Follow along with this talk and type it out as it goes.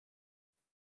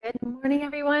Good morning,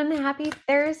 everyone. Happy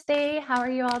Thursday. How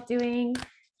are you all doing?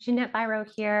 Jeanette Biro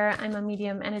here. I'm a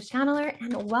medium and a channeler,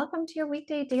 and welcome to your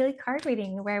weekday daily card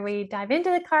reading where we dive into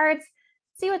the cards,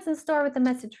 see what's in store with the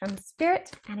message from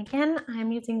Spirit. And again,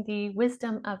 I'm using the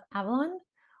Wisdom of Avalon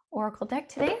Oracle deck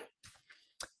today.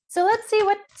 So let's see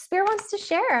what Spirit wants to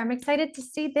share. I'm excited to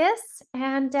see this.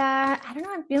 And I don't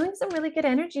know, I'm feeling some really good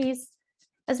energies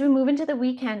as we move into the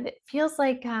weekend. It feels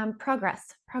like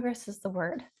progress. Progress is the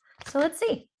word. So let's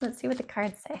see. Let's see what the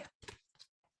cards say.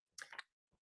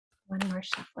 One more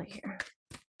shuffle here.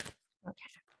 Okay.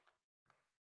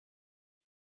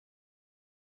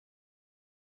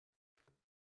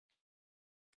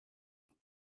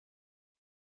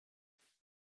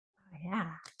 Oh, yeah,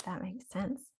 that makes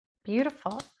sense.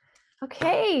 Beautiful.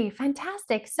 Okay,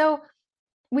 fantastic. So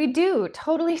we do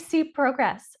totally see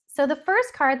progress. So the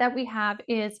first card that we have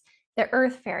is the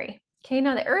Earth Fairy. Okay,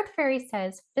 now the Earth Fairy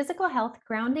says physical health,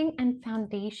 grounding, and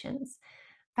foundations.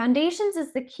 Foundations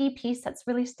is the key piece that's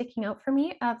really sticking out for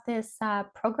me of this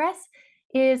progress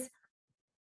is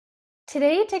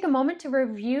today, take a moment to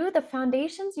review the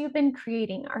foundations you've been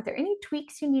creating. Are there any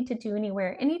tweaks you need to do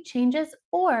anywhere, any changes,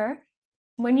 or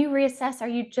when you reassess, are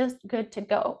you just good to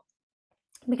go?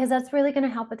 Because that's really going to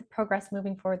help with the progress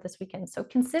moving forward this weekend. So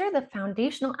consider the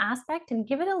foundational aspect and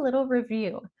give it a little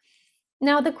review.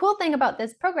 Now, the cool thing about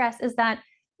this progress is that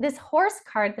this horse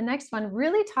card, the next one,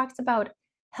 really talks about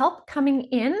help coming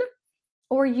in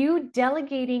or you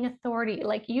delegating authority,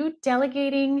 like you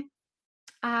delegating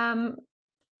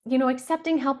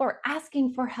accepting help or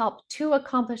asking for help to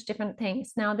accomplish different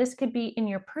things. Now, this could be in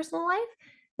your personal life.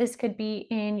 This could be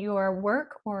in your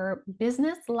work or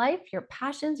business life, your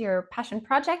passions, your passion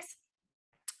projects.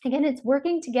 Again, it's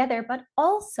working together, but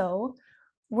also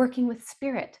working with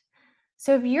Spirit.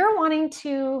 So if you're wanting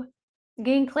to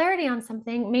gain clarity on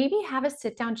something, maybe have a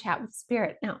sit down chat with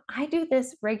Spirit. Now, I do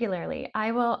this regularly.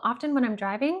 I will often, when I'm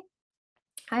driving,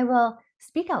 I will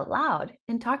speak out loud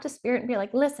and talk to Spirit and be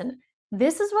like, listen,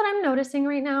 this is what I'm noticing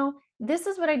right now. This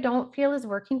is what I don't feel is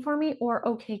working for me. Or,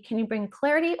 okay, can you bring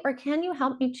clarity or can you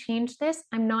help me change this?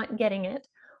 I'm not getting it.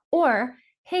 Or,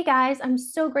 hey guys, I'm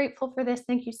so grateful for this.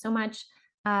 Thank you so much.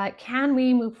 Can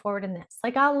we move forward in this?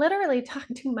 Like, I'll literally talk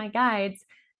to my guides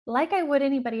like I would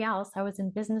anybody else I was in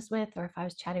business with, or if I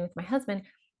was chatting with my husband.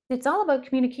 It's all about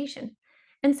communication.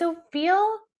 And so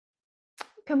feel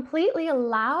completely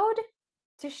allowed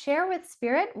to share with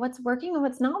Spirit what's working and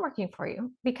what's not working for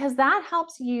you, because that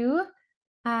helps you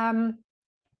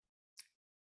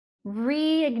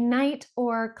reignite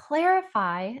or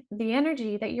clarify the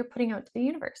energy that you're putting out to the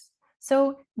universe.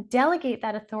 So delegate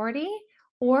that authority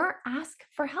or ask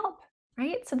for help,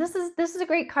 right? So this is a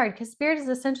great card because Spirit is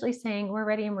essentially saying we're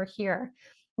ready and we're here.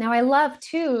 Now, I love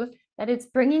too that it's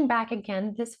bringing back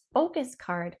again this focus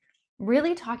card,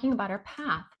 really talking about our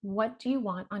path. What do you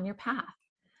want on your path?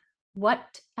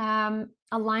 What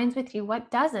aligns with you,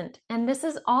 what doesn't? And this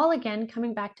is all again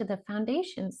coming back to the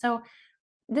foundation. So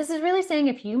this is really saying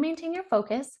if you maintain your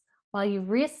focus while you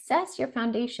reassess your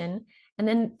foundation and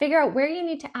then figure out where you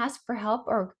need to ask for help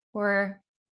or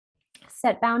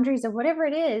set boundaries or whatever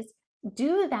it is,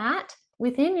 do that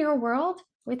within your world,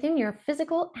 within your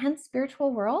physical and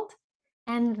spiritual world,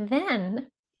 and then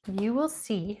you will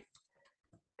see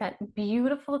that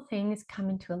beautiful things come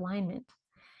into alignment.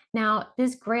 Now,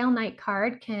 this Grail Knight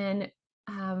card can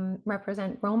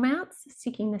represent romance,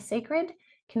 seeking the sacred,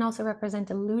 can also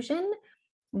represent illusion.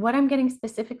 What I'm getting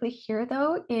specifically here,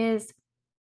 though, is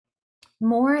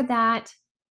more that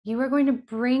you are going to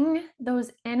bring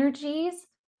those energies,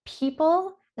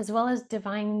 people, as well as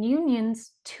divine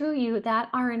unions to you that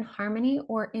are in harmony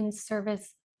or in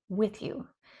service with you,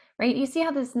 right? You see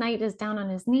how this knight is down on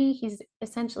his knee. He's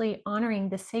essentially honoring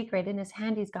the sacred. In his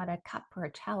hand, he's got a cup or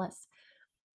a chalice.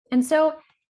 And so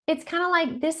it's kind of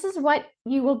like this is what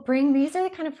you will bring. These are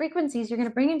the kind of frequencies you're going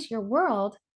to bring into your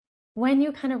world when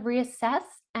you kind of reassess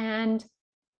and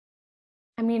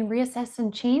reassess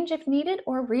and change if needed,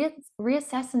 or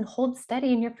reassess and hold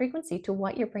steady in your frequency to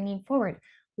what you're bringing forward.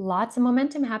 Lots of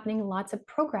momentum happening, lots of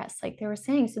progress, like they were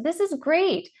saying. So this is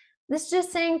great. This is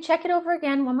just saying, check it over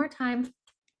again one more time.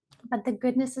 But the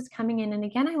goodness is coming in. And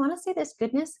again, I want to say this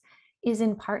goodness is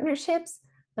in partnerships,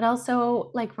 but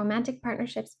also like romantic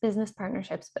partnerships, business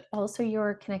partnerships, but also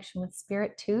your connection with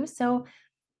Spirit too. So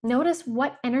notice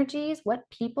what energies, what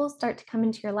people start to come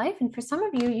into your life. And for some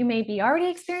of you, you may be already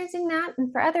experiencing that.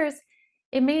 And for others,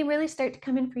 it may really start to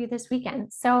come in for you this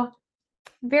weekend. So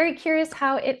very curious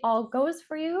how it all goes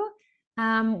for you.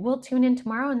 We'll tune in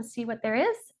tomorrow and see what there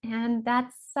is. And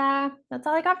that's all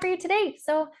I got for you today.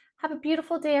 So have a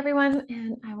beautiful day, everyone.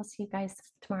 And I will see you guys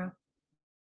tomorrow.